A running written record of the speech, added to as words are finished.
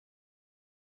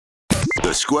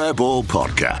The Square Ball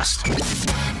Podcast.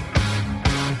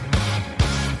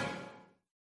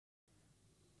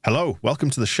 Hello, welcome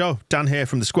to the show. Dan here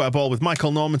from The Square Ball with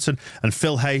Michael Normanton and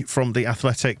Phil Hay from The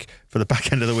Athletic for the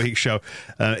back end of the week show.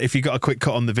 If you got a quick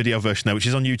cut on the video version there, which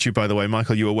is on YouTube, by the way,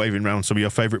 Michael, you were waving around some of your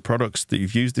favourite products that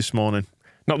you've used this morning.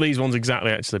 Not these ones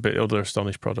exactly, actually, but other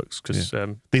Astonish products. Because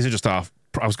these are just our,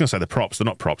 I was going to say the props. They're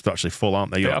not props, they're actually full,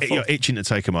 aren't they? You're itching to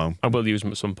take them home. I will use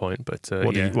them at some point, but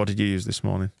what did you use this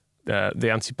morning? The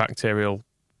antibacterial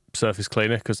surface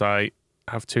cleaner, because I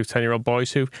have two 10-year-old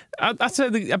boys who, I'd say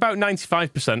about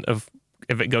 95% of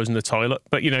if it goes in the toilet,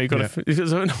 but you've got a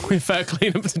fair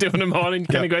clean up to do in the morning.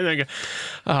 Kind of go in there and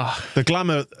go, The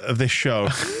glamour of this show.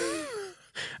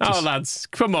 Lads,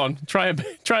 come on, try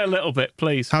a little bit,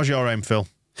 please. How's your aim, Phil?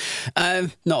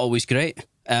 Not always great.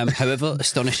 However,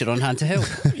 Astonish are on hand to help.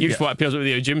 You just wipe yours with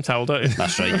your gym towel, don't you?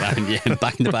 That's right,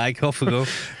 back in the bag, off we go.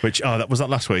 Was that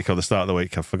last week or the start of the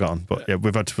week? I've forgotten. But yeah,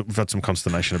 we've had some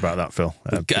consternation about that, Phil.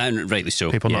 And rightly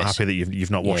so. People not happy that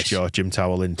you've not washed your gym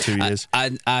towel in 2 years. Your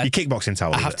kickboxing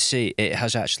towel. I have to say, it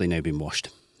has actually now been washed.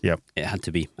 Yep. It had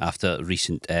to be after a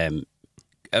recent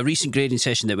grading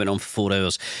session that went on for 4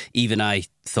 hours. Even I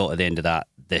thought at the end of that,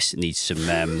 this needs some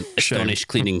Astonish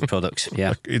cleaning products.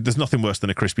 Yeah, there's nothing worse than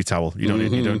a crispy towel. You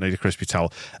don't need a crispy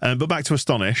towel. But back to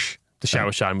Astonish. The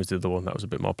shower shine was the other one that was a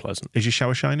bit more pleasant. Is your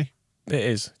shower shiny? It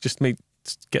is. Just me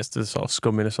gets the sort of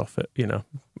scumminess off it.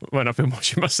 When I've been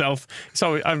washing myself,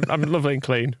 so I'm lovely and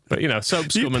clean. But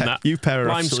soap scum and that. You pair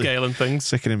lime scale and things.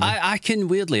 Sickening me. I can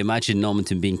weirdly imagine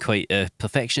Normanton being quite a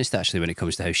perfectionist actually when it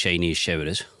comes to how shiny his shower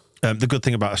is. The good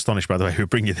thing about Astonish, by the way, who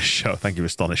bring you this show, thank you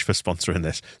Astonish for sponsoring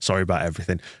this. Sorry about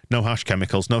everything. No harsh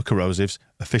chemicals, no corrosives,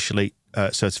 officially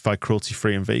certified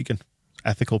cruelty-free and vegan.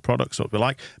 Ethical products, what we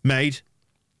like. Made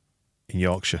in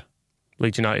Yorkshire.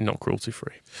 Leeds United, not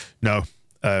cruelty-free. No.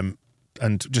 And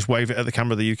just wave it at the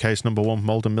camera, the UK's #1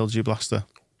 mould and mildew blaster.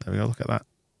 There we go, look at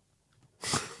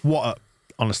that.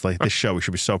 Honestly, this show, we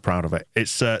should be so proud of it.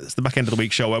 It's the back end of the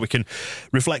week show where we can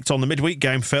reflect on the midweek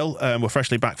game, Phil. We're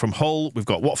freshly back from Hull. We've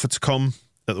got Watford to come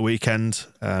at the weekend.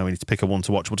 We need to pick a one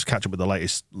to watch. We'll just catch up with the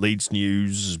latest Leeds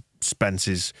news.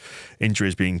 Spence's injury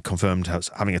is being confirmed as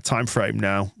having a time frame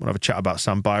now. We'll have a chat about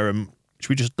Sam Byram. Should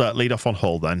we just lead off on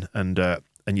Hull then and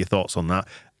your thoughts on that?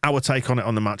 Our take on it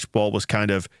on the match ball was kind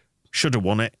of should have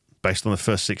won it based on the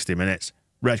first 60 minutes.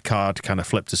 Red card kind of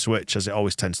flipped a switch, as it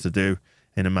always tends to do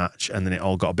in a match, and then it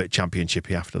all got a bit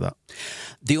championshipy after that.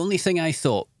 The only thing I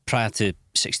thought prior to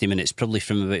 60 minutes, probably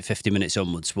from about 50 minutes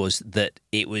onwards, was that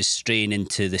it was straying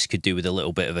into this could do with a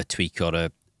little bit of a tweak or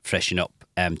a freshen up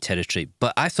territory.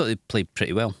 But I thought they played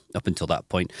pretty well up until that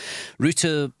point.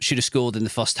 Ruta should have scored in the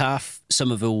first half.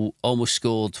 Somerville almost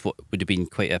scored what would have been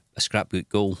quite a scrapbook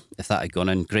goal if that had gone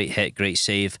in. Great hit, great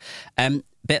save.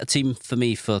 Better team for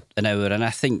me for an hour, and I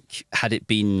think had it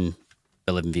been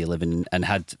 11v11 and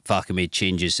had Farke made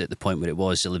changes at the point where it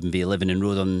was 11v11 and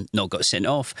Rodon not got sent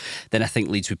off, then I think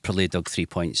Leeds would probably have dug 3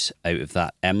 points out of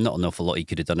that. Not an awful lot he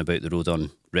could have done about the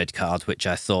Rodon red card, which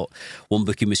I thought one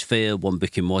booking was fair, one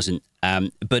booking wasn't.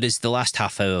 But as the last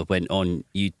half hour went on,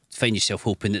 you find yourself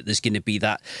hoping that there's going to be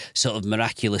that sort of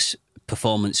miraculous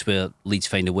performance where Leeds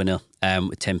find a winner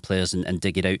with 10 players and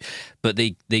dig it out. But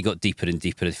they got deeper and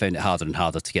deeper. They found it harder and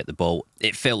harder to get the ball.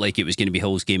 It felt like it was going to be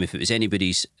Hull's game if it was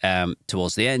anybody's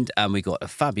towards the end. And we got a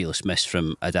fabulous miss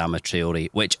from Adama Traore,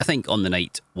 which I think on the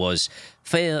night was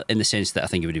fair in the sense that I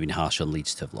think it would have been harsh on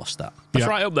Leeds to have lost that. It's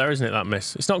right up there, isn't it, that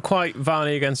miss? It's not quite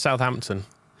Varney against Southampton.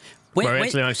 Where he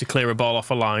actually managed to clear a ball off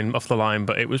the line,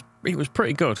 but it was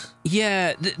pretty good.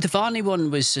 Yeah, the Varney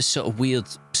one was a sort of weird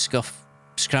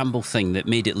scramble thing that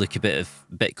made it look a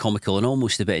bit comical and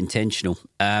almost a bit intentional.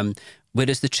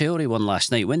 Whereas the Traore one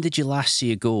last night, when did you last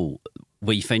see a goal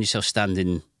where you find yourself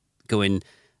standing going,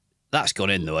 that's gone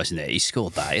in though, hasn't it? He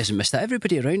scored that. He hasn't missed that.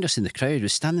 Everybody around us in the crowd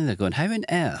was standing there going, how on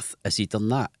earth has he done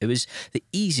that? It was the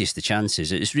easiest of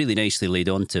chances. It was really nicely laid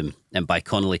on to him and by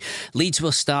Connolly. Leeds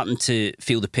were starting to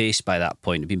feel the pace by that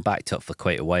point. Had been backed up for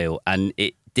quite a while, and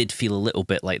it did feel a little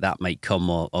bit like that might come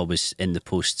or was in the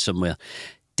post somewhere.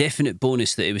 Definite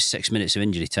bonus that it was 6 minutes of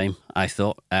injury time, I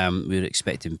thought. We were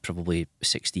expecting probably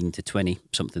 16 to 20,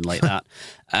 something like that.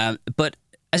 But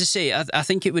as I say, I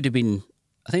think it would have been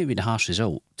a harsh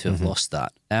result to have lost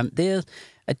that. They're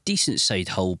a decent side,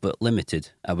 Hull, but limited,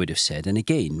 I would have said. And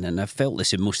again, and I've felt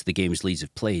this in most of the games Leeds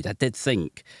have played, I did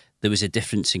think there was a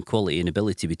difference in quality and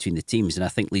ability between the teams, and I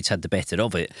think Leeds had the better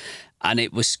of it. And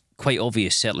it was quite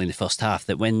obvious, certainly in the first half,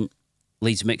 that when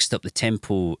Leeds mixed up the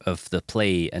tempo of the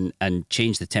play and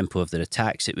changed the tempo of their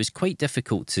attacks, it was quite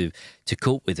difficult to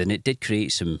cope with, and it did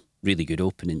create some really good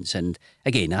openings. And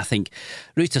again, I think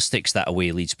Ruta sticks that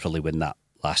away. Leeds probably win that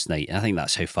last night. And I think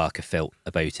that's how Farke felt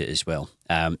about it as well.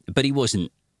 But he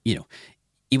wasn't,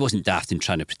 he wasn't daft in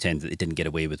trying to pretend that they didn't get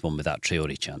away with one with that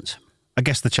Traore chance. I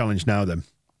guess the challenge now then,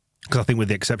 because I think with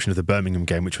the exception of the Birmingham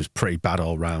game, which was pretty bad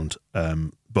all round,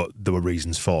 but there were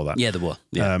reasons for that. Yeah, there were.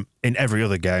 Yeah. In every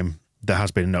other game, there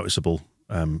has been a noticeable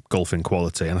gulf in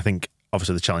quality. And I think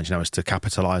obviously the challenge now is to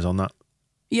capitalise on that.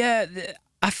 Yeah,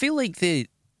 I feel like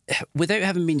without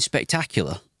having been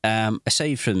spectacular,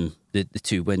 aside from the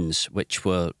two wins, which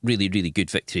were really, really good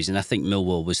victories, and I think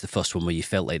Millwall was the first one where you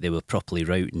felt like they were properly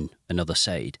routing another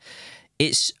side,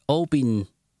 it's all been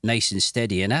nice and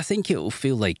steady. And I think it will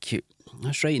feel like, I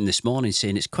was writing this morning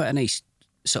saying it's quite a nice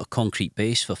sort of concrete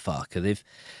base for Farke. They've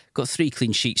got 3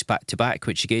 clean sheets back to back,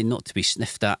 which again, not to be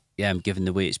sniffed at, given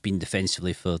the way it's been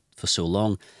defensively for so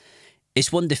long.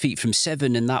 It's 1 defeat from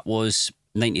 7, and that was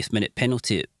 90th minute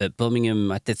penalty at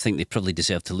Birmingham. I did think they probably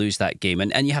deserved to lose that game.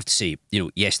 And you have to say,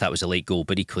 yes, that was a late goal,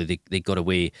 but equally they got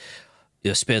away,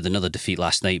 spared another defeat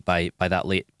last night by that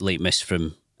late miss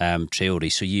from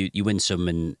Traore. So you win some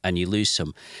and you lose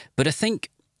some. But I think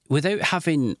without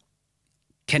having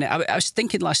I was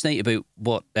thinking last night about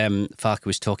what Farke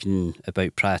was talking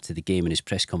about prior to the game in his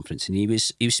press conference, and he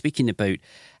was speaking about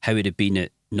how it had been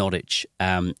at Norwich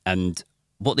and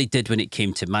what they did when it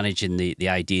came to managing the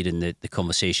idea and the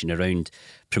conversation around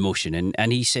promotion.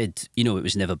 And he said, it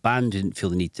was never banned, didn't feel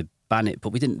the need to ban it, but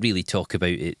we didn't really talk about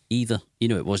it either.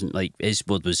 It wasn't like his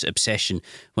word was obsession,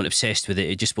 weren't obsessed with it.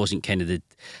 It just wasn't kind of the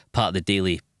part of the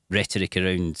daily rhetoric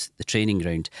around the training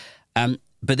ground.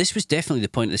 But this was definitely the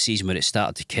point of the season where it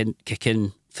started to kick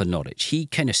in for Norwich. He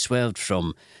kind of swerved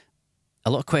from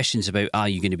a lot of questions about are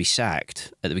you going to be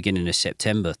sacked at the beginning of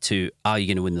September to are you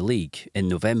going to win the league in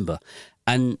November?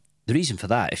 And the reason for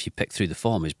that, if you pick through the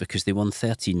form, is because they won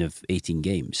 13 of 18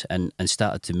 games and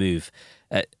started to move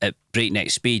at breakneck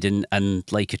speed and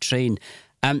like a train.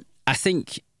 I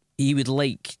think he would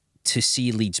like to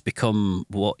see Leeds become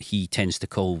what he tends to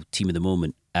call team of the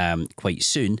moment quite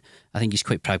soon. I think he's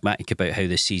quite pragmatic about how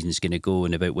this season's going to go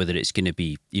and about whether it's going to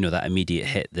be, that immediate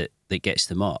hit that gets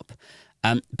them up.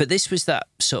 But this was that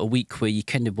sort of week where you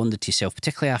kind of wondered to yourself,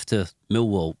 particularly after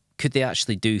Millwall, could they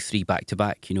actually do 3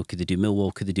 back-to-back? Could they do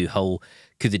Millwall? Could they do Hull?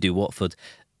 Could they do Watford?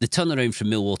 The turnaround from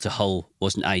Millwall to Hull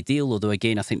wasn't ideal, although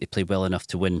again, I think they played well enough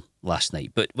to win last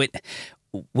night. But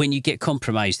when you get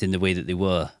compromised in the way that they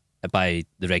were by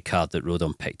the red card that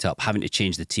Rodon picked up, having to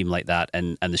change the team like that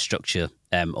and the structure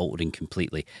altering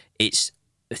completely, it's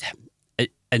a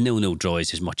 0-0 draw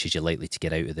is as much as you're likely to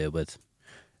get out of there with.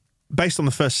 Based on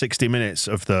the first 60 minutes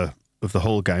of the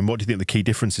whole game, what do you think the key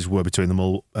differences were between the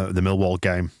Millwall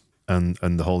game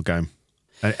and the whole game?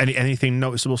 Anything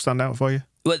noticeable stand out for you?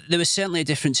 Well, there was certainly a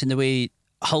difference in the way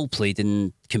Hull played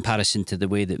in comparison to the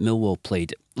way that Millwall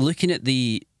played. Looking at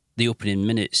the opening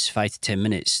minutes, 5 to 10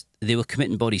 minutes, they were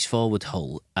committing bodies forward,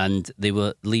 Hull, and they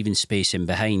were leaving space in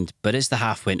behind. But as the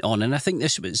half went on, and I think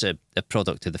this was a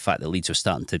product of the fact that Leeds were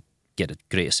starting to get a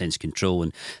greater sense of control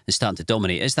and starting to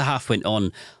dominate. As the half went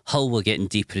on, Hull were getting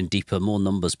deeper and deeper, more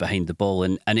numbers behind the ball,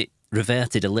 and it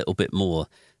reverted a little bit more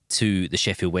to the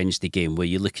Sheffield Wednesday game, where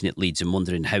you're looking at Leeds and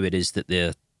wondering how it is that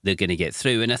they're going to get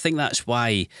through. And I think that's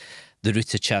why the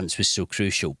Ruta chance was so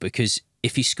crucial, because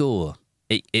if you score,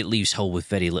 it leaves Hull with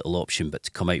very little option but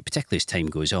to come out, particularly as time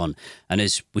goes on. And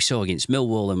as we saw against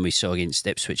Millwall and we saw against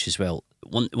Ipswich as well,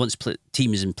 once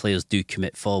teams and players do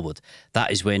commit forward,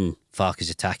 that is when Farke's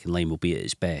attacking line will be at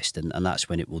its best, and that's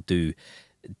when it will do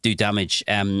damage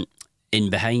in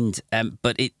behind.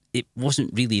 But it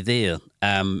wasn't really there.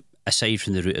 Aside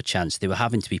from the Ruta chance, they were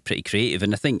having to be pretty creative.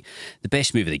 And I think the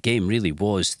best move of the game really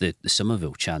was the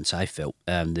Somerville chance, I felt.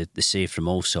 The save from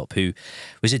Allsop, who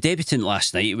was a debutant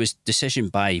last night. It was decision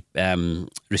by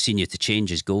Rosinha to change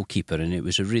his goalkeeper, and it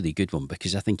was a really good one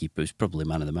because I think he was probably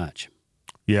man of the match.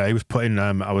 Yeah, he was put in.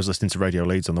 I was listening to Radio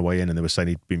Leeds on the way in, and they were saying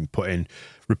he'd been put in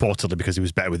reportedly because he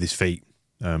was better with his feet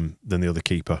than the other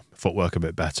keeper. Footwork a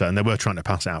bit better. And they were trying to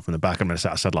pass it out from the back. I mean,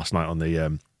 I said last night on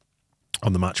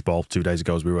the match ball 2 days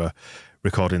ago as we were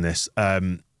recording this,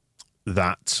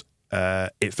 that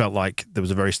it felt like there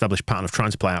was a very established pattern of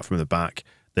trying to play out from the back.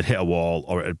 They'd hit a wall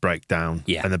or it'd break down,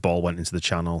 and the ball went into the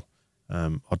channel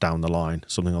or down the line,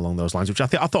 something along those lines, which I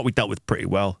thought we dealt with pretty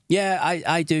well. Yeah,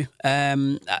 I do.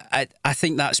 I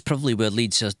think that's probably where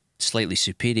Leeds are slightly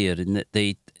superior in that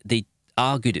they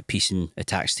are good at piecing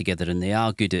attacks together, and they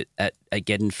are good at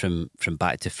getting from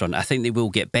back to front. I think they will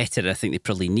get better. I think they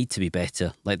probably need to be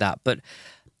better like that. But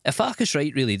Farke's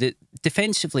right, really.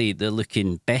 Defensively, they're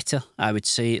looking better, I would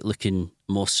say, looking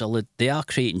more solid. They are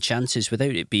creating chances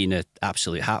without it being an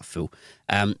absolute hatful.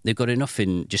 They've got enough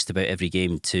in just about every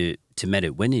game to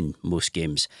merit winning most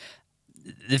games.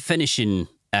 The finishing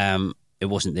it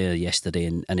wasn't there yesterday,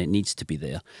 and it needs to be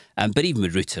there. But even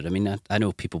with Rutter, I mean, I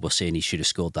know people were saying he should have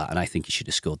scored that, and I think he should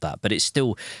have scored that. But it's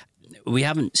still, we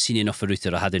haven't seen enough of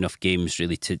Rutter or had enough games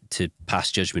really to pass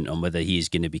judgment on whether he is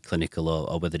going to be clinical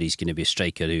or whether he's going to be a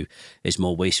striker who is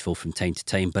more wasteful from time to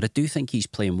time. But I do think he's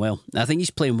playing well. I think he's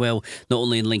playing well not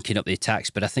only in linking up the attacks,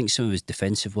 but I think some of his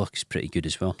defensive work is pretty good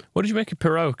as well. What did you make of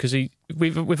Perrault? Because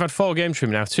we've had 4 games from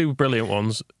him now, 2 brilliant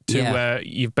ones, 2 where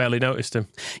you've barely noticed him.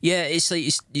 Yeah, it's like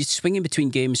you're swinging between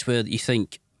games where you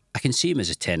think, I can see him as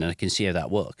a 10 and I can see how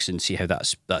that works and see how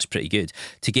that's pretty good,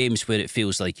 to games where it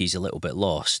feels like he's a little bit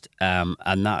lost.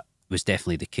 And that was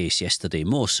definitely the case yesterday,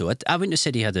 more so. I wouldn't have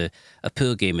said he had a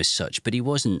poor game as such, but he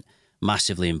wasn't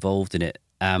massively involved in it.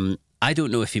 I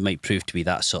don't know if he might prove to be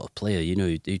that sort of player, you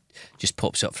know, who just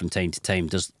pops up from time to time,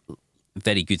 does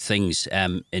very good things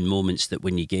in moments that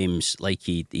win you games, like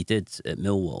he did at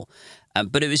Millwall.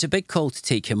 But it was a big call to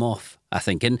take him off, I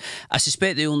think. And I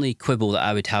suspect the only quibble that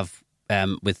I would have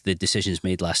with the decisions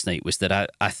made last night was that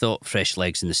I thought fresh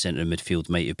legs in the centre of midfield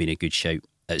might have been a good shout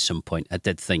at some point. I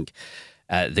did think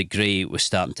that Gray was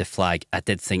starting to flag. I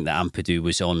did think that Ampadu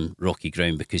was on rocky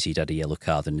ground because he'd had a yellow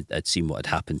card and I'd seen what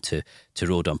had happened to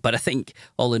Rodon. But I think,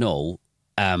 all in all,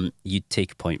 you'd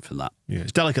take a point from that. Yeah,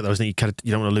 it's delicate though, isn't it?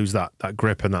 You don't want to lose that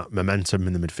grip and that momentum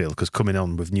in the midfield, because coming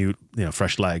on with new,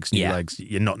 fresh legs, new legs,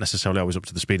 you're not necessarily always up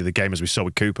to the speed of the game, as we saw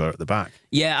with Cooper at the back.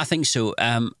 Yeah, I think so.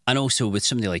 And also with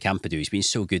somebody like Ampadu, he's been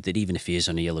so good that even if he is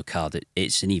on a yellow card,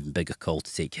 it's an even bigger call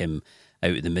to take him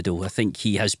out of the middle. I think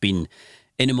he has been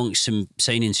in amongst some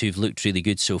signings who've looked really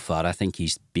good so far. I think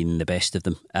he's been the best of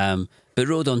them. But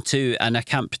Rodon too, and I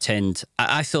can't pretend.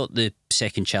 I thought the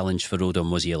second challenge for Rodon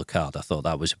was a yellow card. I thought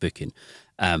that was a booking.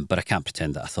 But I can't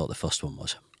pretend that I thought the first one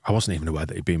was. I wasn't even aware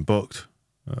that he'd been booked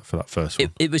for that first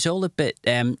one. It was all a bit...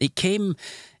 It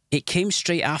came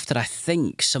straight after, I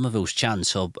think, Somerville's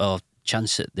chance or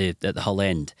chance at the Hull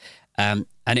end. And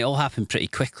it all happened pretty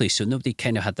quickly, so nobody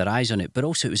kind of had their eyes on it. But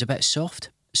also it was a bit soft.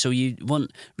 So you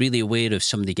weren't really aware of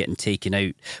somebody getting taken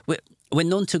out. When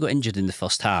Nonto got injured in the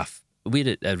first half,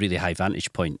 we're at a really high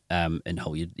vantage point in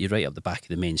Hull. You're right up the back of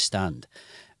the main stand.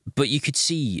 But you could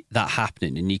see that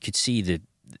happening, and you could see the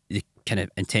kind of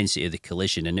intensity of the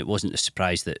collision, and it wasn't a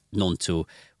surprise that Nonto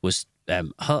was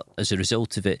hurt as a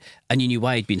result of it. And you knew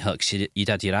why he'd been hurt, because you'd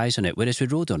had your eyes on it. Whereas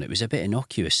with Rodon, it was a bit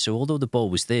innocuous. So although the ball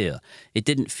was there, it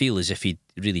didn't feel as if he'd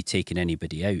really taken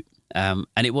anybody out.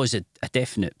 And it was a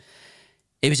definite...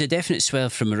 It was a definite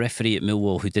swerve from a referee at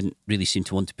Millwall who didn't really seem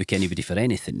to want to book anybody for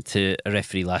anything, to a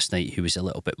referee last night who was a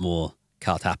little bit more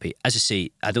card happy. As I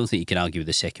say, I don't think you can argue with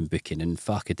the second booking, and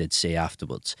Farke did say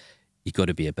afterwards, you've got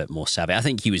to be a bit more savvy. I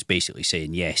think he was basically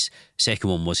saying, yes, second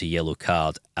one was a yellow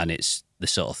card, and it's the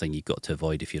sort of thing you've got to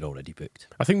avoid if you're already booked.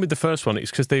 I think with the first one,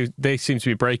 it's because they seem to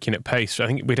be breaking at pace. I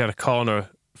think we'd had a corner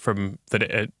from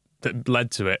that led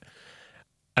to it,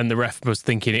 and the ref was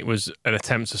thinking it was an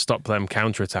attempt to stop them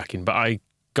counter-attacking, but I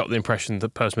got the impression that the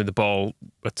person with the ball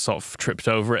had sort of tripped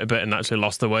over it a bit and actually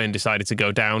lost their way and decided to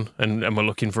go down and were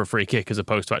looking for a free kick as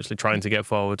opposed to actually trying to get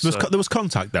forward. There was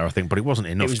contact there, I think, but it wasn't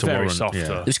enough to warrant. It was very soft.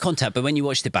 Yeah. There was contact, but when you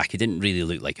watched it back, it didn't really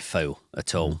look like a foul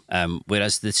at all.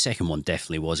 Whereas the second one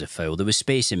definitely was a foul. There was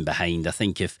space in behind. I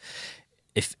think if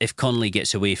Connolly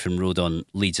gets away from Rodon,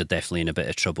 Leeds are definitely in a bit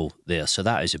of trouble there. So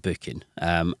that is a booking.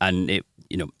 And it,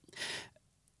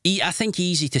 I think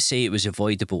easy to say it was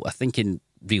avoidable. I think in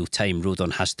real time,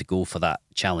 Rodon has to go for that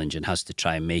challenge and has to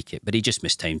try and make it, but he just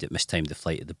mistimed the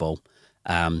flight of the ball.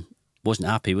 Wasn't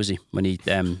happy, was he, when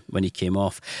he came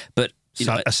off? But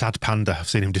a sad panda, I've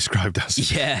seen him described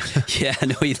as. Yeah, I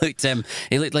know he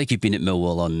looked like he'd been at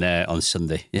Millwall on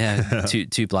Sunday. Yeah,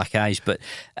 two black eyes. But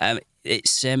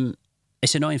it's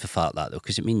annoying for Farke that though,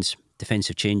 because it means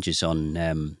defensive changes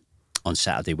on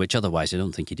Saturday, which otherwise I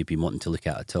don't think he'd have been wanting to look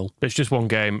at all. It's just one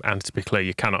game, and to be clear,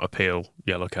 you cannot appeal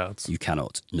yellow cards. You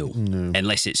cannot, no.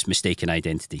 Unless it's mistaken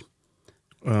identity.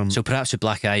 So perhaps with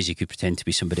black eyes, you could pretend to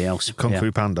be somebody else. Kung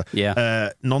Fu Panda. Yeah.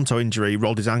 Nonto injury,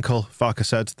 rolled his ankle. Farke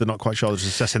said they're not quite sure. They're just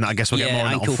assessing that. I guess we'll get more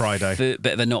on that on Friday. Foot,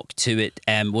 bit of a knock to it.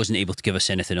 Wasn't able to give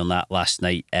us anything on that last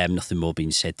night. Nothing more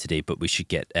being said today, but we should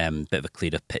get a bit of a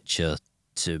clearer picture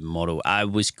tomorrow. I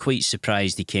was quite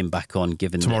surprised he came back on,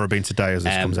 given tomorrow being today as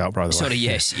this comes out, by the way. Sorry,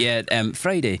 yes, yeah,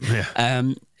 Friday.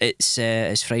 Yeah.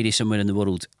 It's Friday somewhere in the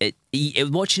world.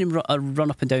 Watching him run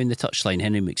up and down the touchline,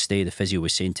 Henry McStay, the physio,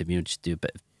 was saying to me, just do a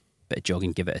bit of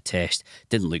jogging, give it a test.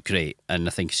 Didn't look great, and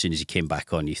I think as soon as he came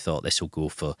back on, you thought this will go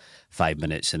for 5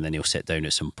 minutes and then he'll sit down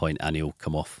at some point and he'll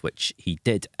come off, which he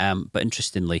did. But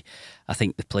interestingly, I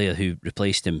think the player who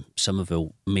replaced him,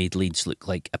 Somerville, made Leeds look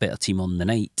like a better team on the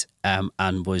night,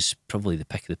 and was probably the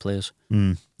pick of the players.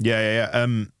 Yeah.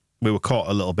 We were caught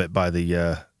a little bit by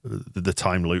the the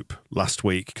time loop last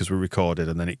week because we recorded,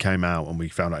 and then it came out, and we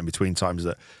found out in between times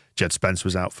that Jed Spence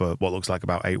was out for what looks like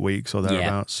about 8 weeks or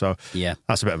thereabouts. So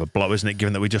that's a bit of a blow, isn't it?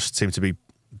 Given that we just seem to be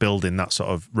building that sort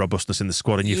of robustness in the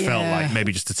squad, and you felt like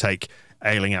maybe just to take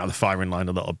Ayling out of the firing line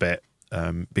a little bit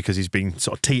because he's been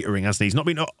sort of teetering, hasn't he? He's not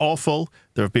been awful.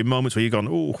 There have been moments where you've gone,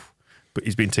 oh, but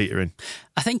he's been teetering.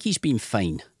 I think he's been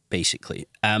fine, basically.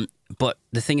 But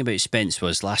the thing about Spence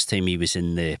was last time he was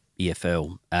in the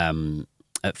EFL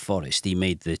at Forest, he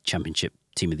made the Championship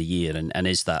Team of the Year and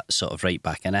is that sort of right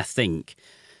back. And I think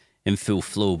in full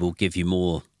flow will give you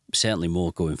more, certainly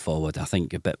more going forward. I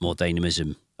think a bit more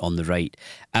dynamism on the right.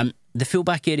 The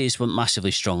full-back areas weren't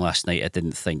massively strong last night, I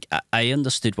didn't think. I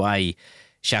understood why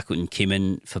Shackleton came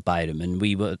in for Byram, and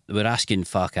we were asking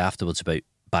Farke afterwards about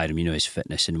Byram, his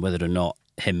fitness, and whether or not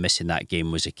him missing that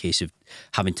game was a case of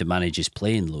having to manage his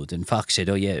playing load. And Farke said,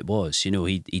 oh yeah, it was.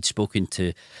 He'd spoken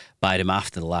to Byram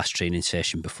after the last training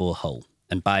session before Hull,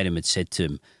 and Byram had said to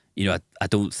him, I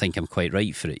don't think I'm quite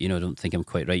right for it. I don't think I'm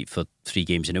quite right for 3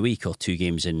 games in a week or 2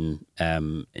 games in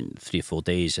 3 or 4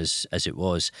 days as it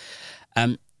was.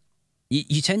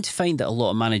 You tend to find that a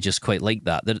lot of managers quite like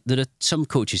that. There are some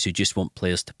coaches who just want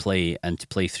players to play and to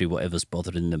play through whatever's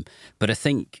bothering them. But I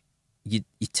think your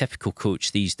typical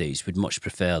coach these days would much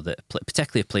prefer that,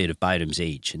 particularly a player of Byram's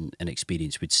age and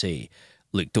experience, would say,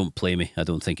 look, don't play me. I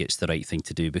don't think it's the right thing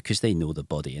to do, because they know the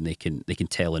body and they can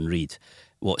tell and read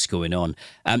what's going on.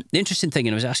 The interesting thing,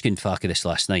 and I was asking Farke this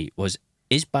last night, was,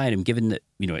 is Byram, given that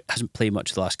it hasn't played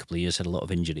much the last couple of years, had a lot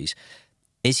of injuries,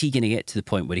 is he going to get to the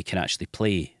point where he can actually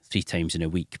play 3 times in a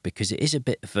week? Because it is a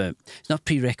bit of it's not a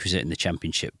prerequisite in the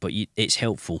Championship, but it's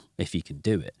helpful if you can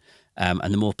do it.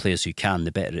 And the more players who can,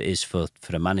 the better it is for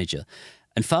a manager.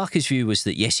 And Farke's view was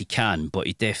that yes, he can, but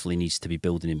he definitely needs to be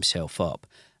building himself up.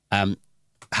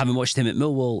 Having watched him at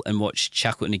Millwall and watched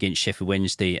Shackleton against Sheffield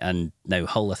Wednesday and now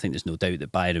Hull, I think there's no doubt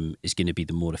that Byram is going to be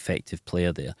the more effective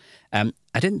player there.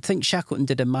 I didn't think Shackleton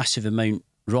did a massive amount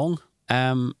wrong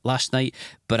last night,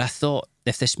 but I thought,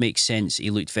 if this makes sense,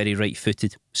 he looked very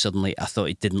right-footed suddenly. I thought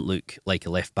he didn't look like a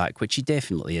left-back, which he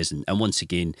definitely isn't. And once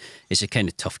again, it's a kind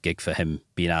of tough gig for him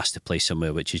being asked to play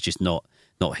somewhere which is just not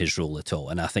his role at all.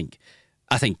 And I think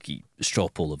straw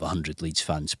poll of 100 Leeds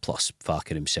fans plus Farke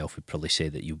himself would probably say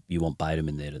that you want Byram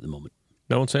in there at the moment.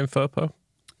 No one saying Firpo?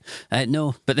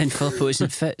 No, but then Firpo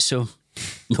isn't fit, so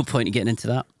no point in getting into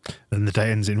that. Then the day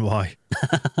ends in Y.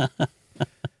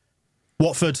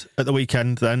 Watford at the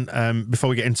weekend then.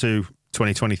 Before we get into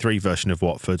 2023 version of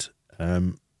Watford,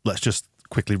 let's just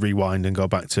quickly rewind and go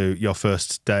back to your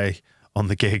first day on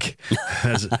the gig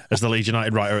as the Leeds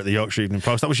United writer at the Yorkshire Evening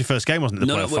Post. That was your first game, wasn't it?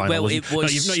 The playoff final. Well, it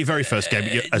was not your very first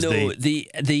game.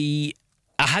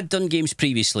 I had done games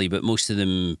previously, but most of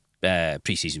them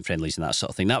pre-season friendlies and that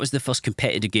sort of thing. That was the first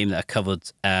competitive game that I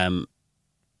covered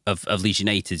of Leeds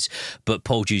United's, but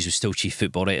Paul Hughes was still chief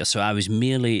football writer, so I was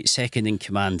merely second in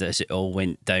command as it all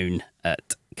went down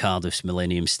at Cardiff's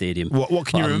Millennium Stadium. What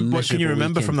can you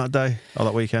remember from that day or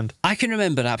that weekend? I can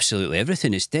remember absolutely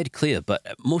everything. It's dead clear, but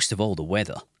most of all the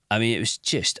weather. I mean, it was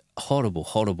just a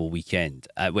horrible weekend,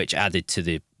 which added to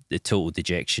the total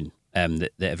dejection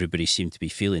that everybody seemed to be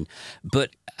feeling.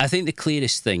 But I think the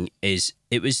clearest thing is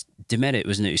it was Demerit,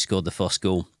 wasn't it, who scored the first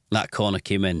goal? That corner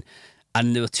came in,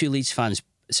 and there were 2 Leeds fans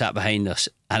sat behind us,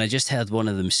 and I just heard one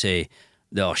of them say,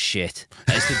 oh shit,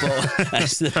 as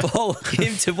the ball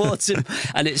came towards him.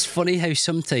 And it's funny how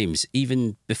sometimes,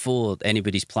 even before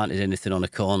anybody's planted anything on a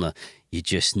corner, you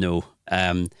just know.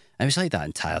 It was like that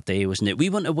entire day, wasn't it? We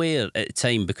weren't aware at the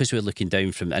time, because we were looking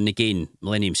down from, and again,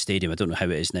 Millennium Stadium, I don't know how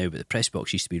it is now, but the press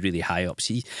box used to be really high up,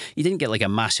 so you didn't get like a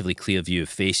massively clear view of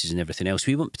faces and everything else.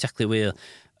 We weren't particularly aware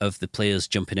of the players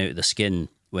jumping out of their skin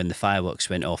when the fireworks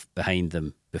went off behind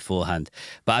them beforehand.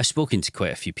 But I've spoken to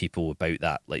quite a few people about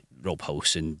that, like Rob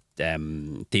House and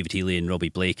David Healy and Robbie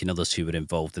Blake and others who were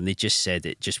involved, and they just said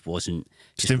it just wasn't.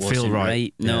 Just didn't feel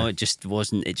right. No, it just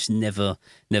wasn't. It just never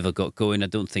got going. I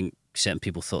don't think certain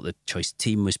people thought the choice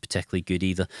team was particularly good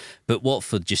either. But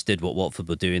Watford just did what Watford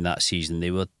were doing that season.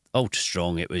 They were ultra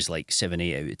strong. It was like 7,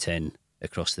 8 out of 10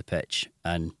 across the pitch,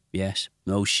 and yes,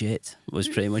 no shit was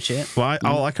pretty much it. Well,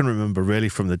 all I can remember really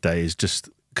from the day is just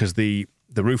because the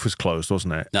roof was closed,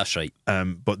 wasn't it? That's right.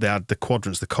 But they had the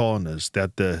quadrants, the corners. They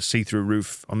had the see-through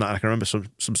roof on that. And I can remember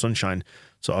some sunshine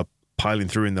sort of piling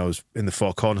through in the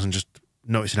 4 corners, and just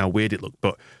noticing how weird it looked.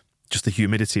 But just the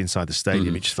humidity inside the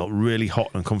stadium, it just felt really hot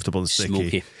and uncomfortable and sticky.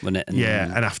 Smoky, wasn't it? And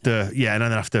then after,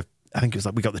 I think it was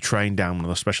like we got the train down, one of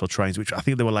those special trains, which I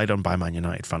think they were laid on by a Man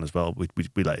United fan as well. We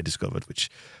later discovered, which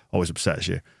always upsets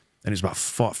you. And it was about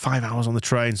 5 hours on the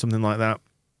train, something like that.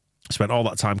 Spent all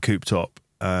that time cooped up.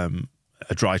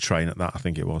 A dry train at that, I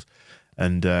think it was.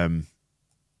 And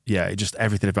yeah, it just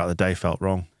everything about the day felt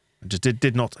wrong. I just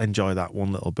did not enjoy that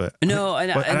one little bit. No,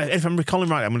 if I'm recalling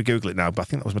right, I'm going to Google it now, but I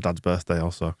think that was my dad's birthday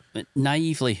also.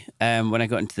 Naively, when I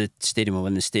got into the stadium, or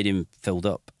when the stadium filled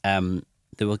up,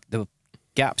 there were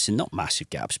gaps, and not massive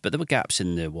gaps, but there were gaps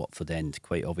in the Watford end,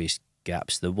 quite obvious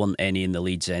gaps. There weren't any in the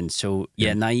Leeds end. So,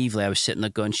 naively, I was sitting there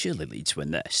going, surely Leeds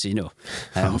win this, you know.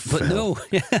 But no.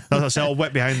 I was all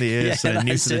wet behind the ears and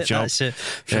new to the job.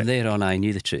 From there on, I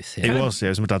knew the truth. It was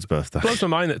my dad's birthday. It blows my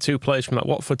mind that 2 players from that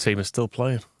Watford team are still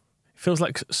playing. It feels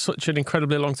like such an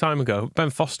incredibly long time ago. Ben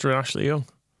Foster and Ashley Young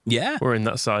were in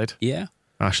that side. Yeah.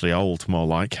 Ashley Old, more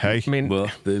like, hey. I mean,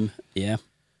 boom, yeah.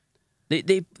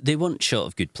 They weren't short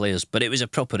of good players, but it was a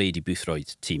proper Eddie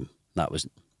Boothroyd team. That was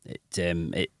it.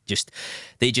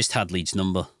 They just had Leeds'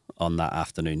 number on that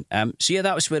afternoon. So yeah,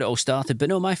 that was where it all started. But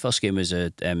no, my first game was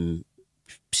a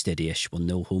steady-ish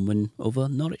 1-0 home win over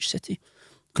Norwich City.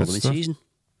 Good Following stuff. season.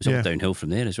 It was all downhill from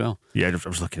there as well. Yeah, I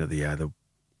was looking at the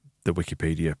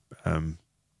Wikipedia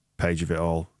page of it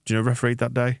all. Do you know refereed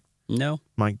that day? No.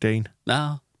 Mike Dean.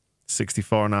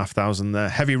 64,500 there.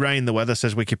 Heavy rain, the weather,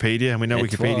 says Wikipedia, and we know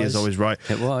Wikipedia is always right.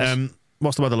 It was.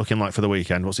 What's the weather looking like for the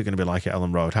weekend? What's it going to be like at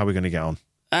Elland Road? How are we going to get on?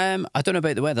 I don't know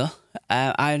about the weather.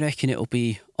 I reckon it'll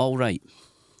be all right.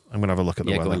 I'm going to have a look at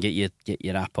the weather. Go and get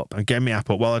your app up. And get me app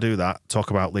up. While I do that,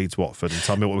 talk about Leeds Watford and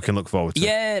tell me what we can look forward to.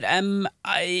 Yeah,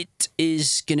 it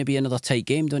is going to be another tight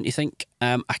game, don't you think?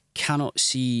 I cannot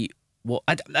see what...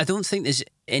 I don't think there's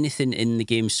anything in the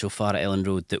game so far at Elland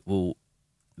Road that will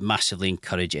massively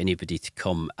encourage anybody to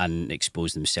come and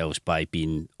expose themselves by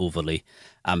being overly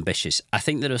ambitious. I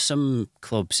think there are some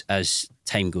clubs, as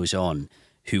time goes on,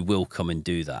 who will come and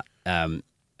do that.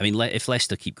 I mean, if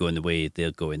Leicester keep going the way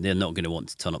they're going, they're not going to want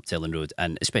to turn up to Elland Road,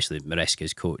 and especially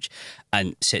Maresca's coach,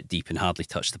 and sit deep and hardly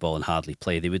touch the ball and hardly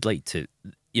play. They would like to,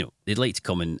 they'd like to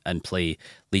come and play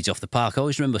Leeds off the park. I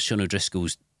always remember Sean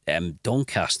O'Driscoll's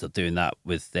Doncaster doing that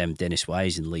with Dennis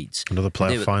Wise in Leeds. Another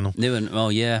playoff final.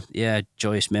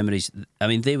 Joyous memories. I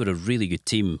mean, they were a really good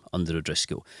team under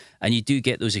O'Driscoll, and you do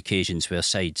get those occasions where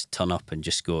sides turn up and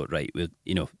just go, right, we're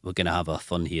going to have our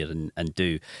fun here and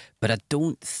do. But I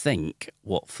don't think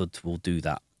Watford will do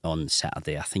that on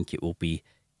Saturday. I think it will be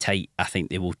tight. I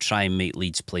think they will try and make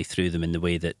Leeds play through them in the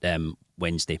way that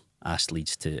Wednesday asked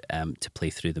Leeds to play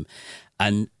through them,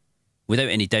 and without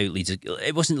any doubt, Leeds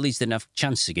didn't have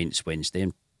chances against Wednesday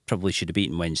and probably should have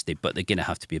beaten Wednesday, but they're going to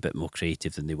have to be a bit more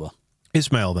creative than they were.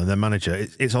 Ismail, then, their manager,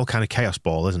 it's all kind of chaos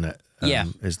ball, isn't it?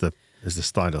 Is the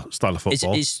style of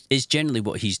football. It's generally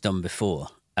what he's done before.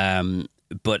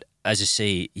 But as I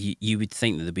say, you would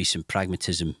think that there'd be some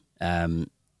pragmatism,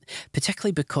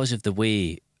 particularly because of the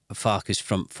way Farke's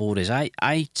front four is.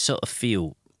 I sort of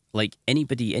feel like any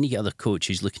other coach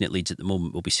who's looking at Leeds at the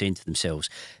moment will be saying to themselves,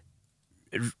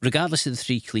 regardless of the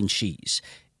 3 clean sheets,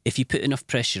 if you put enough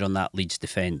pressure on that Leeds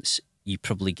defence, you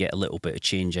probably get a little bit of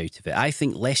change out of it. I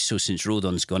think less so since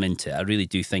Rodon's gone into it. I really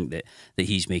do think that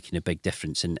he's making a big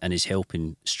difference and is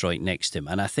helping Strike next to him.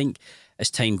 And I think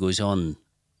as time goes on,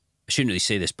 I shouldn't really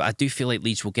say this, but I do feel like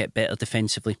Leeds will get better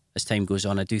defensively as time goes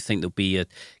on. I do think there'll be a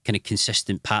kind of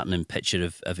consistent pattern and picture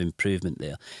of improvement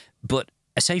there. But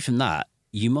aside from that,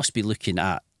 you must be looking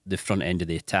at the front end of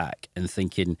the attack and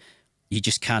thinking, you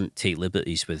just can't take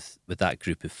liberties with that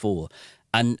group of 4.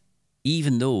 And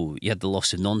even though you had the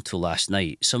loss of Nonto last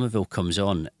night, Somerville comes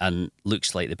on and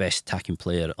looks like the best attacking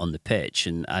player on the pitch.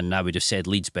 And I would have said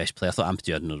Leeds' best player. I thought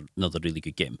Ampadu had another really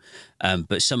good game.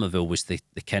 But Somerville was the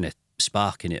kind of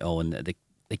spark in it all, and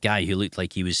the guy who looked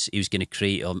like he was going to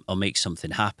create or make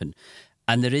something happen.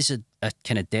 And there is a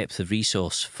kind of depth of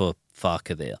resource for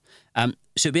Farke there.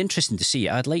 So it'd be interesting to see.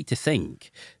 I'd like to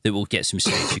think that we'll get some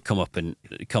sides who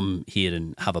come here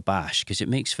and have a bash, because it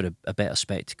makes for a better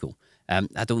spectacle.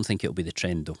 I don't think it'll be the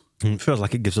trend, though. It feels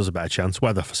like it gives us a better chance.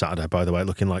 Weather for Saturday, by the way,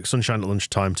 looking like sunshine at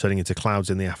lunchtime, turning into clouds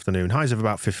in the afternoon. Highs of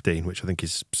about 15, which I think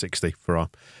is 60 for our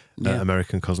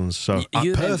American cousins. So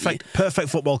perfect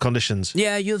football conditions.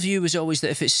 Yeah, your view was always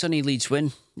that if it's sunny, Leeds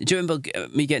win. Do you remember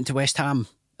me getting to West Ham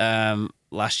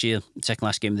last year, second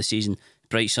last game of the season?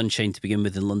 Bright sunshine to begin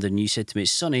with in London. You said to me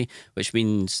it's sunny, which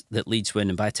means that Leeds win.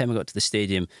 And by the time I got to the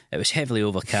stadium, it was heavily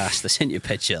overcast. I sent you a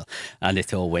picture, and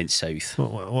it all went south.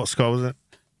 What score was it?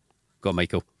 Go on,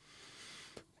 Michael.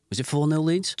 Was it 4-0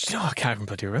 Leeds? Do you know, I can't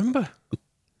bloody remember.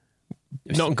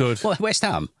 Not good. Well, West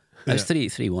Ham. It was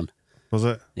 3-1. Was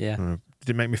it? Yeah. Did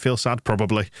it make me feel sad?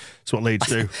 Probably. That's what Leeds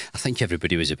do. I think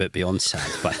everybody was a bit beyond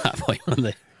sad by that point, weren't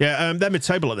they? Yeah, they're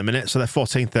mid-table at the minute, so they're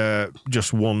 14th. They're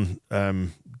just one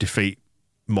defeat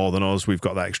more than us. We've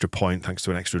got that extra point thanks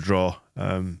to an extra draw.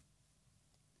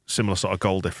 Similar sort of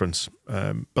goal difference.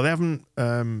 But they haven't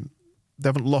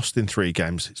lost in 3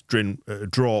 games. It's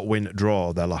draw, win,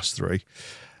 draw their last 3.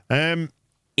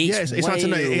 It's hard to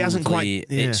know. It hasn't quite.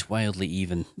 It's wildly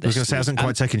even. I was going to say, it hasn't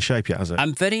quite taken shape yet, has it?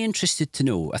 I'm very interested to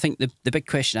know. I think the big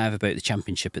question I have about the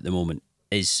Championship at the moment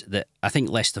is that I think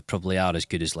Leicester probably are as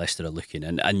good as Leicester are looking,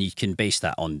 and you can base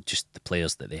that on just the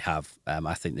players that they have.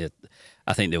 I think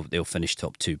they'll finish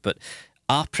top 2. But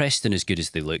are Preston as good as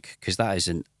they look? Because that is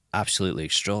an absolutely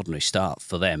extraordinary start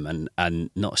for them, and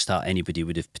not a start anybody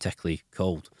would have particularly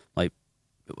called. Like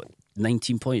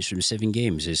 19 points from 7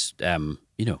 games is,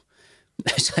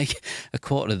 it's like a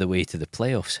quarter of the way to the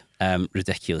playoffs,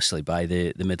 ridiculously, by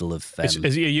the middle of...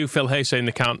 Is you, Phil Hay, saying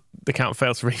they can't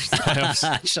fail to reach the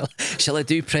playoffs? shall I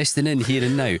do Preston in here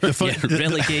and now?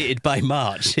 Relegated by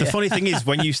March. The funny thing is,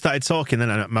 when you started talking,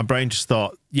 then my brain just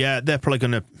thought, yeah, they're probably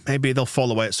going to... Maybe they'll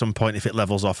fall away at some point if it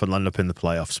levels off and land up in the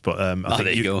playoffs. But I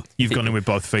think you've gone in with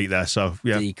both feet there, so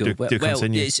yeah, there you go. Do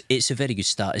continue. It's a very good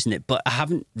start, isn't it? But I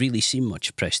haven't really seen much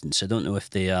of Preston, so I don't know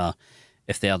if they are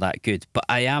that good. But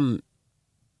I am...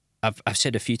 I've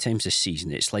said a few times this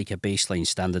season, it's like a baseline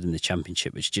standard in the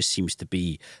Championship, which just seems to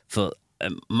be, for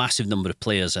a massive number of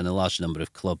players and a large number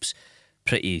of clubs,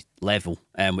 pretty level,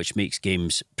 which makes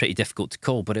games pretty difficult to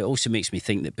call. But it also makes me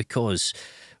think that because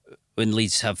when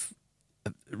Leeds have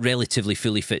a relatively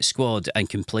fully fit squad and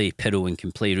can play Pirro and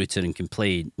can play Rutter and can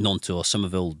play Nonto or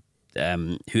Somerville,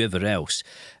 whoever else,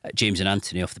 James and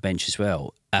Anthony off the bench as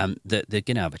well, that they're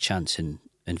going to have a chance in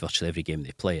virtually every game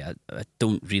they play. I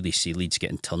don't really see Leeds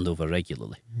getting turned over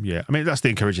regularly. Yeah, I mean, that's the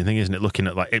encouraging thing, isn't it? Looking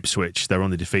at like Ipswich, their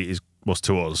only defeat was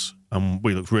to us, and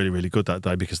we looked really, really good that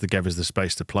day because they gave us the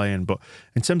space to play in. But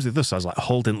in terms of the other sides, like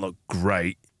Hull didn't look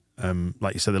great.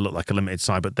 Like you said, they look like a limited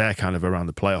side, but they're kind of around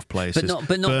the playoff places.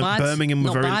 But not bad. Birmingham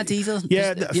were not bad either.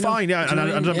 Yeah, fine. Yeah, and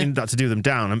I don't mean that to do them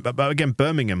down. But again,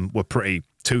 Birmingham were pretty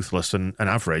toothless and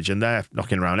average, and they're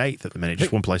knocking around 8th at the minute,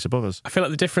 just one place above us. I feel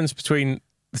like the difference between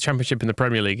the Championship and the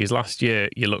Premier League is last year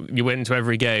you went into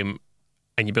every game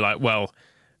and you'd be like, well,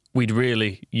 we'd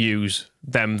really use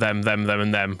them and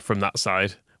them from that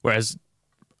side. Whereas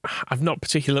I've not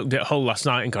particularly looked at Hull last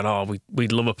night and gone, oh,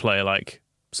 we'd love a player like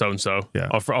so and so,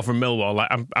 or from Millwall. Like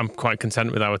I'm quite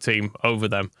content with our team over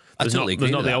them. There's not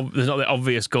the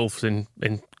obvious gulfs in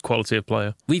quality of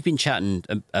player. We've been chatting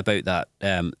about that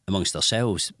amongst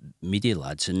ourselves, media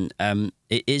lads, and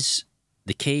it is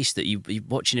the case that you're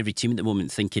watching every team at the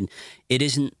moment thinking it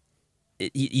isn't,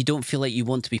 you don't feel like you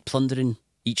want to be plundering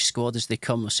each squad as they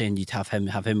come, or saying you'd have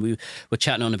him. We were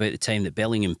chatting on about the time that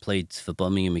Bellingham played for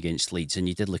Birmingham against Leeds, and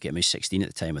you did look at him, he was 16 at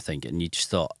the time, I think, and you just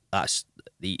thought,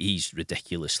 he's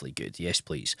ridiculously good. Yes,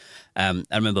 please. I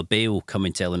remember Bale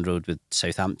coming to Elland Road with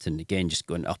Southampton, again, just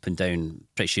going up and down,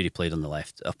 pretty sure he played on the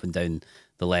left, up and down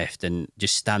the left, and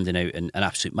just standing out an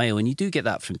absolute mile. And you do get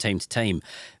that from time to time,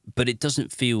 but it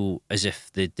doesn't feel as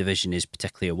if the division is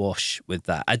particularly awash with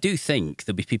that. I do think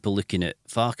there'll be people looking at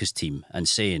Farke's team and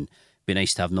saying, be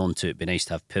nice to have Nonto, it'd be nice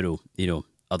to have Pirro,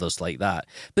 others like that.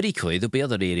 But equally, there'll be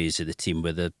other areas of the team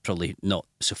where they're probably not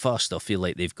so fast or feel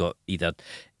like they've got either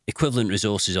equivalent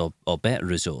resources or better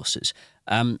resources.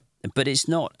 But it's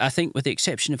not, I think, with the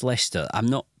exception of Leicester, I'm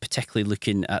not particularly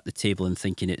looking at the table and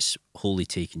thinking it's wholly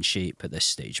taken shape at this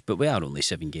stage. But we are only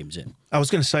 7 games in. I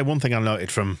was going to say, one thing I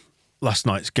noted from last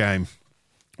night's game,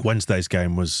 Wednesday's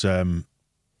game, was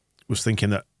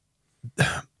thinking that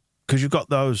because you've got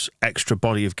those extra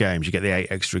body of games, you get the 8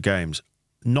 extra games,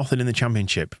 nothing in the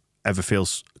Championship ever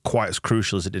feels quite as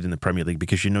crucial as it did in the Premier League,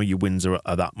 because your wins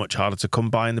are that much harder to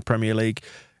come by in the Premier League.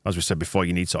 As we said before,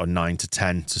 you need sort of 9 to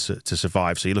 10 to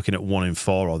survive. So you're looking at 1 in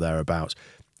 4 or thereabouts.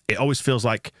 It always feels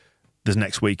like there's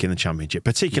next week in the Championship,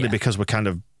 particularly because we're kind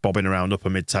of bobbing around upper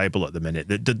mid-table at the minute.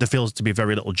 There feels to be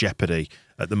very little jeopardy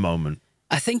at the moment.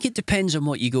 I think it depends on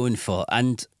what you're going for.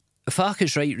 And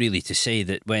Farke's right, really, to say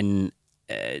that when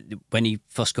he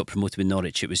first got promoted with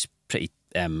Norwich, it was pretty,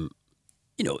 I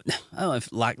don't know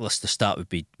if lacklustre start would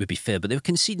be fair, but they were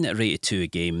conceding at a rate of 2 a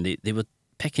game. They were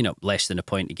picking up less than a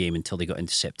point a game until they got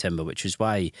into September, which was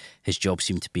why his job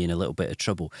seemed to be in a little bit of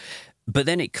trouble. But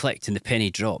then it clicked and the penny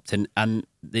dropped, and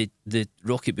the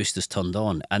rocket boosters turned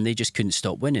on, and they just couldn't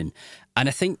stop winning. And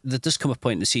I think there does come a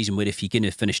point in the season where if you're going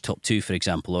to finish top 2, for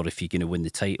example, or if you're going to win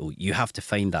the title, you have to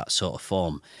find that sort of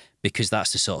form, because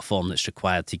that's the sort of form that's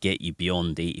required to get you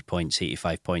beyond 80 points,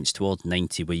 85 points, towards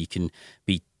 90, where you can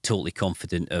be totally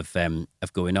confident of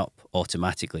going up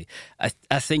automatically.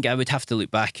 I think I would have to look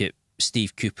back at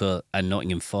Steve Cooper and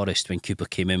Nottingham Forest when Cooper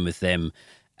came in with them,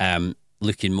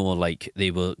 looking more like they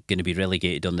were going to be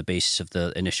relegated on the basis of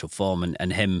the initial form,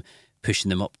 and him pushing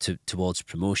them up towards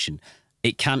promotion.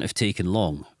 It can't have taken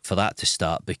long for that to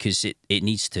start, because it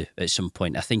needs to at some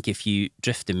point. I think if you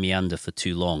drift and meander for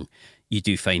too long, you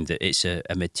do find that it's a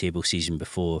mid-table season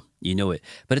before you know it.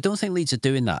 But I don't think Leeds are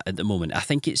doing that at the moment. I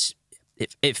think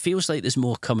it feels like there's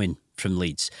more coming from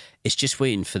Leeds. It's just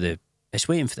waiting for the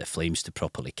Flames to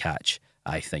properly catch,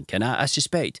 I think. And I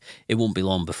suspect it won't be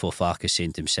long before Farke's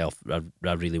saying to himself,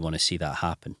 I really want to see that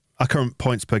happen. Our current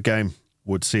points per game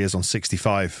would see us on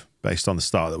 65 based on the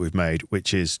start that we've made,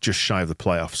 which is just shy of the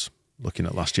playoffs, looking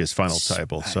at last year's final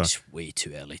table. So it's way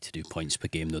too early to do points per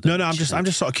game, though. No, I'm just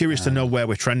sort of curious to know where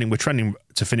we're trending. We're trending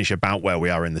to finish about where we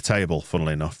are in the table,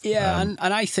 funnily enough. Yeah, and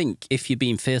I think if you're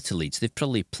being fair to Leeds, they've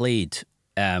probably played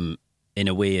in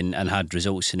a way and had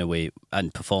results in a way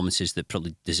and performances that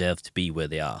probably deserve to be where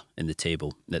they are in the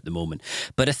table at the moment.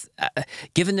 But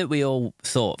given that we all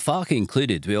thought, Farke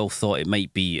included, we all thought it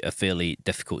might be a fairly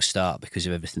difficult start because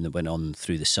of everything that went on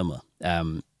through the summer. I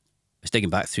was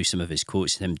digging back through some of his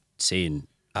quotes and him saying,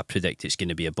 I predict it's going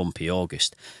to be a bumpy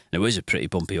August. And it was a pretty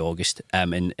bumpy August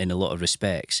in a lot of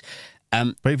respects.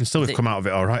 But even still, we've come out of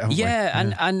it all right, haven't we?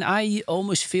 Yeah, and I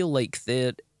almost feel like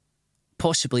they're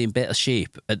possibly in better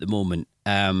shape at the moment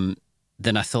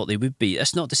than I thought they would be.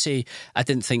 That's not to say I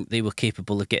didn't think they were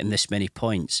capable of getting this many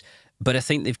points, but I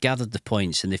think they've gathered the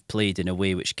points and they've played in a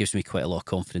way which gives me quite a lot of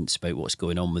confidence about what's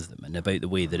going on with them and about the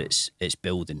way that it's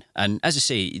building. And as I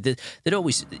say,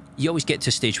 you always get to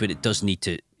a stage where it does need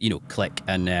to click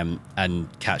and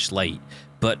catch light.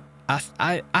 But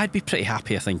I'd be pretty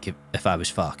happy, I think, if I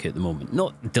was Farke at the moment.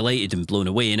 Not delighted and blown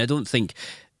away, and I don't think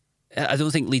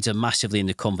Leeds are massively in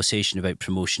the conversation about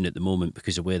promotion at the moment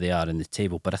because of where they are in the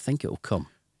table, but I think it'll come.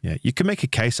 Yeah, you can make a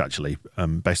case, actually,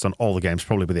 based on all the games,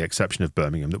 probably with the exception of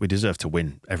Birmingham, that we deserve to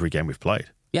win every game we've played.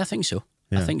 Yeah, I think so.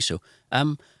 Yeah. I think so.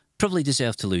 Probably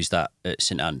deserve to lose that at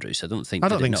St Andrews. I don't think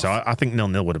so. I think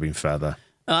 0-0 would have been fair there.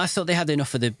 I thought they had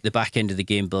enough of the back end of the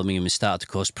game. Birmingham started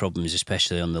to cause problems,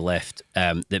 especially on the left,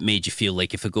 that made you feel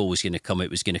like if a goal was going to come, it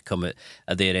was going to come at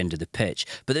their end of the pitch.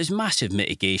 But there's massive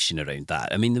mitigation around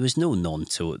that. I mean, there was no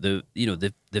nonto.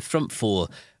 The front four.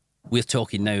 We're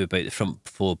talking now about the front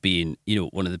four being,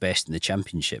 one of the best in the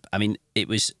Championship. I mean, it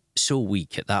was so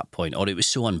weak at that point, or it was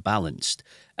so unbalanced,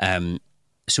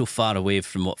 so far away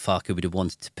from what Farke would have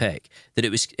wanted to pick, that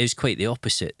it was quite the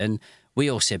opposite. And we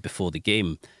all said before the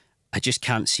game, I just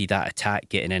can't see that attack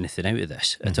getting anything out of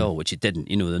this at all, which it didn't.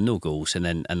 There were no goals, and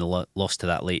the loss to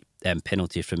that late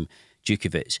penalty from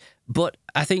Djukovic. But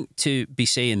I think to be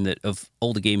saying that of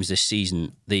all the games this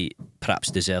season, they perhaps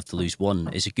deserve to lose one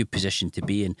is a good position to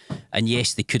be in. And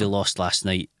yes, they could have lost last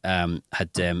night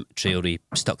had Traore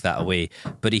stuck that away.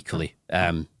 But equally,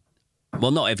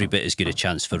 not every bit as good a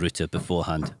chance for Ruta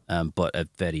beforehand, but a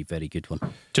very, very good one.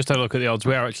 Just have a look at the odds.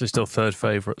 We are actually still third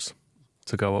favourites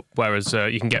to go up, whereas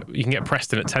you can get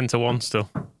Preston at 10-1 still.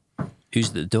 Who's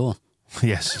at the door?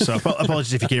 Yes, so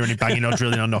apologies if you hear any banging or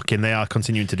drilling or knocking. They are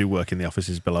continuing to do work in the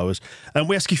offices below us. And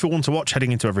we ask you for one to watch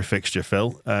heading into every fixture,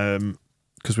 Phil,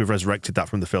 because we've resurrected that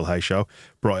from the Phil Hay show,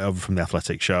 brought it over from the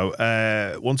Athletic show.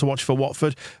 One to watch for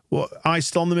Watford. Eyes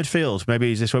still on the midfield.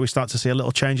 Maybe is this where we start to see a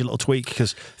little change, a little tweak?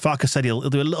 Because Farke said he'll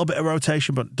do a little bit of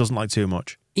rotation, but doesn't like too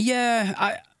much.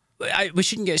 Yeah, we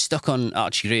shouldn't get stuck on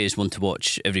Archie Gray as one to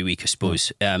watch every week, I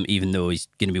suppose, even though he's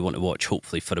going to be one to watch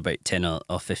hopefully for about 10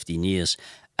 or 15 years.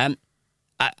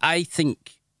 I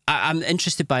think I'm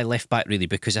interested by left back really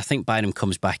because I think Byram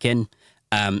comes back in.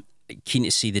 Keen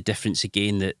to see the difference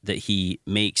again that he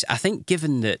makes. I think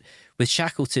given that with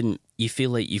Shackleton, you feel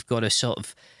like you've got a sort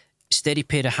of steady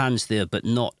pair of hands there, but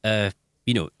not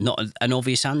not an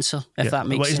obvious answer, if that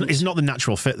makes sense. He's not the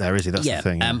natural fit there, is he? That's the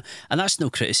thing. And that's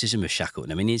no criticism of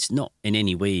Shackleton. I mean, it's not in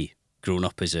any way grown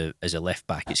up as a left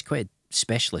back. It's quite a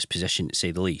specialist position, to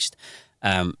say the least.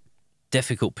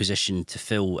 Difficult position to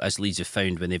fill, as Leeds have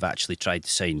found when they've actually tried to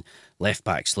sign left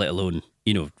backs, let alone,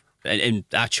 in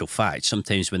actual fact,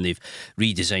 sometimes when they've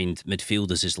redesigned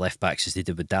midfielders as left backs, as they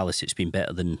did with Dallas, it's been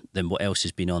better than what else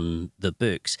has been on the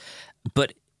books.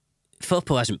 But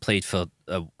Firpo hasn't played for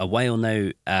a while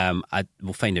now.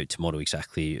 We'll find out tomorrow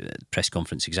exactly, press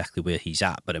conference, exactly where he's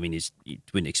at. But I mean, you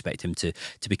wouldn't expect him to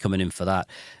be coming in for that.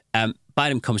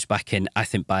 Byram comes back in. I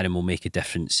think Byram will make a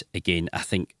difference again. I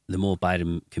think the more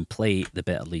Byram can play, the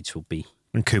better Leeds will be.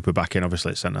 And Cooper back in,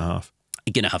 obviously, at centre-half.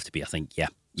 Going to have to be, I think, yeah.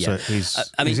 So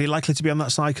is he likely to be on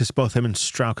that side? Because both him and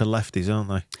Strauch are lefties,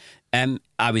 aren't they?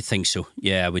 I would think so.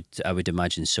 Yeah, I would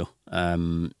imagine so.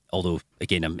 Although,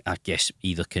 again, I guess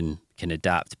either can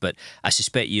adapt. But I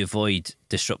suspect you avoid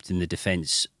disrupting the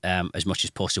defence as much as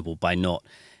possible by not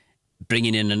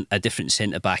bringing in a different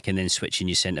centre-back and then switching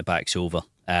your centre-backs over.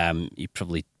 You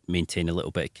probably maintain a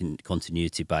little bit of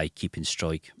continuity by keeping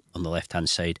Struijk on the left-hand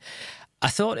side. I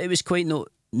thought it was quite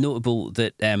notable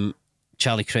that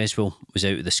Charlie Creswell was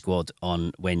out of the squad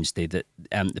on Wednesday. That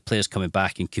the players coming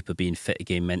back and Cooper being fit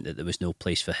again meant that there was no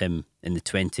place for him in the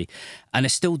 20. And I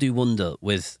still do wonder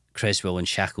with Creswell and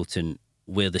Shackleton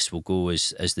where this will go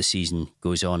as the season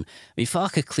goes on. I mean,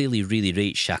 Farke clearly really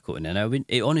rates Shackleton, and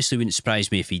it honestly wouldn't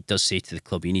surprise me if he does say to the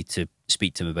club, you need to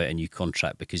speak to him about a new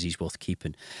contract because he's worth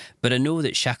keeping. But I know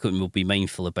that Shackleton will be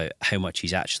mindful about how much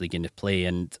he's actually going to play,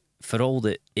 and for all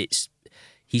that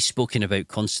he's spoken about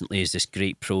constantly as this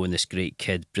great pro and this great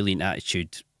kid, brilliant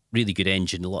attitude, really good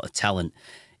engine, a lot of talent.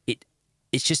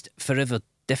 It's just forever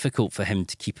difficult for him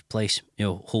to keep a place,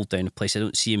 hold down a place. I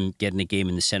don't see him getting a game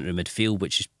in the centre of midfield,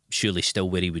 which is surely still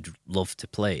where he would love to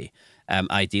play,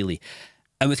 ideally.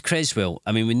 And with Creswell,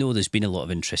 I mean, we know there's been a lot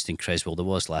of interest in Creswell. There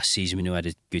was last season. We know he had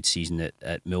a good season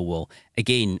at Millwall.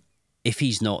 Again, if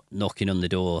he's not knocking on the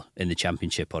door in the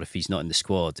Championship, or if he's not in the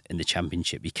squad in the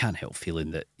Championship, you can't help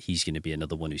feeling that he's going to be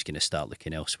another one who's going to start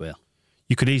looking elsewhere.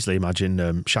 You could easily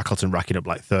imagine Shackleton racking up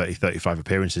like 30, 35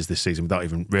 appearances this season without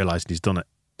even realising he's done it.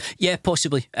 Yeah,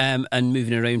 possibly. And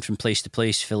moving around from place to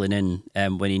place, filling in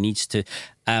when he needs to,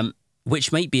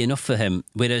 which might be enough for him.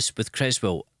 Whereas with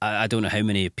Creswell, I don't know how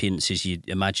many appearances you'd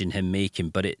imagine him making,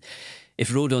 but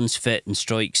if Rodon's fit and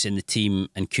Strike's in the team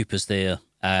and Cooper's there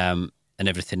and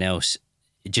everything else,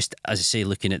 just as I say,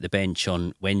 looking at the bench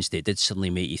on Wednesday, it did suddenly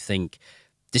make you think,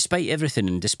 despite everything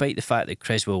and despite the fact that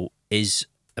Creswell is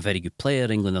a very good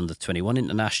player, England under-21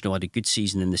 international, had a good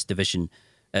season in this division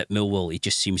at Millwall, he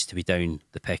just seems to be down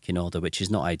the pecking order, which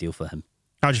is not ideal for him.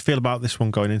 How do you feel about this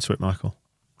one going into it, Michael?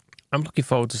 I'm looking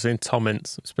forward to seeing Tom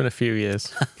Ince. It's been a few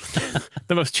years.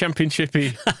 The most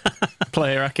championship-y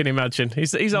player I can imagine.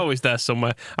 He's always there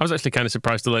somewhere. I was actually kind of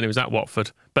surprised to learn he was at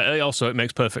Watford, but also it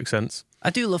makes perfect sense. I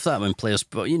do love that when players,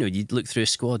 but you look through a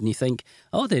squad and you think,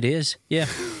 oh, there he is. Yeah.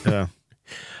 Yeah.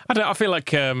 I feel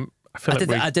like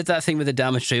I did that thing with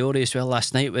Adama Traore as well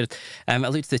last night where I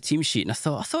looked at the team sheet and I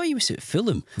thought he was at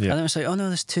Fulham. Yeah. And then I was like, oh no,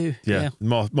 there's two. Yeah.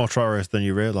 More Traore than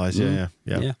you realise. Yeah.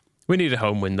 We need a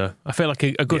home win, though. I feel like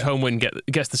a good home win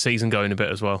gets the season going a bit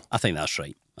as well. I think that's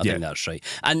right. I think that's right.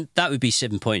 And that would be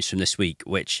 7 points from this week,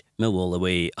 which Millwall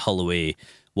away, Hull away,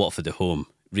 Watford at home.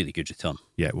 Really good return.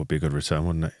 Yeah, it would be a good return,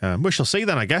 wouldn't it? We shall see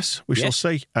then, I guess. We shall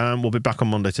see. We'll be back on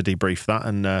Monday to debrief that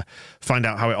and find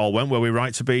out how it all went. Were we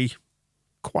right to be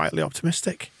quietly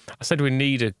optimistic? I said we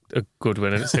need a good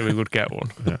win. I didn't say we would get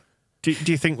one. Yeah. Do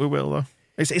you think we will, though?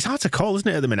 It's hard to call, isn't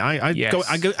it, at the minute?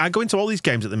 I go into all these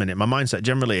games at the minute. My mindset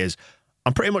generally is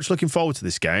I'm pretty much looking forward to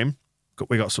this game.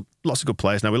 We got lots of good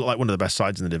players now. We look like one of the best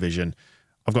sides in the division.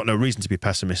 I've got no reason to be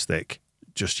pessimistic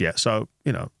just yet. So,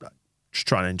 just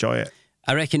try and enjoy it.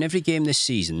 I reckon every game this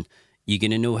season, you're going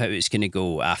to know how it's going to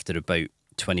go after about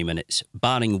 20 minutes,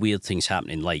 barring weird things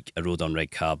happening like a Rodon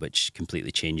red card, which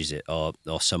completely changes it, or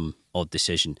some odd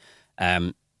decision.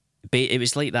 It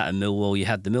was like that in Millwall. You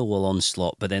had the Millwall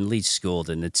onslaught, but then Leeds scored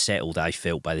and they'd settled, I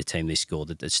felt, by the time they scored.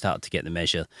 They'd started to get the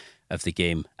measure of the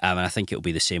game. And I think it'll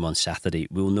be the same on Saturday.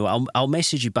 We'll know. I'll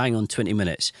message you bang on 20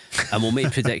 minutes and we'll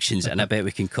make predictions and I bet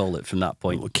we can call it from that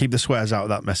point. We'll keep the swears out of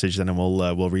that message then and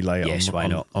we'll relay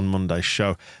it on Monday's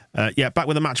show. Back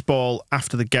with a match ball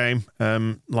after the game,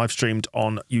 live streamed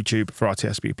on YouTube for our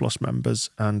TSB Plus members.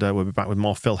 And we'll be back with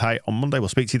more Phil Hay on Monday. We'll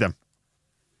speak to you then.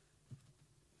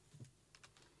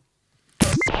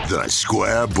 The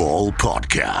Square Ball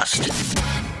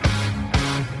Podcast.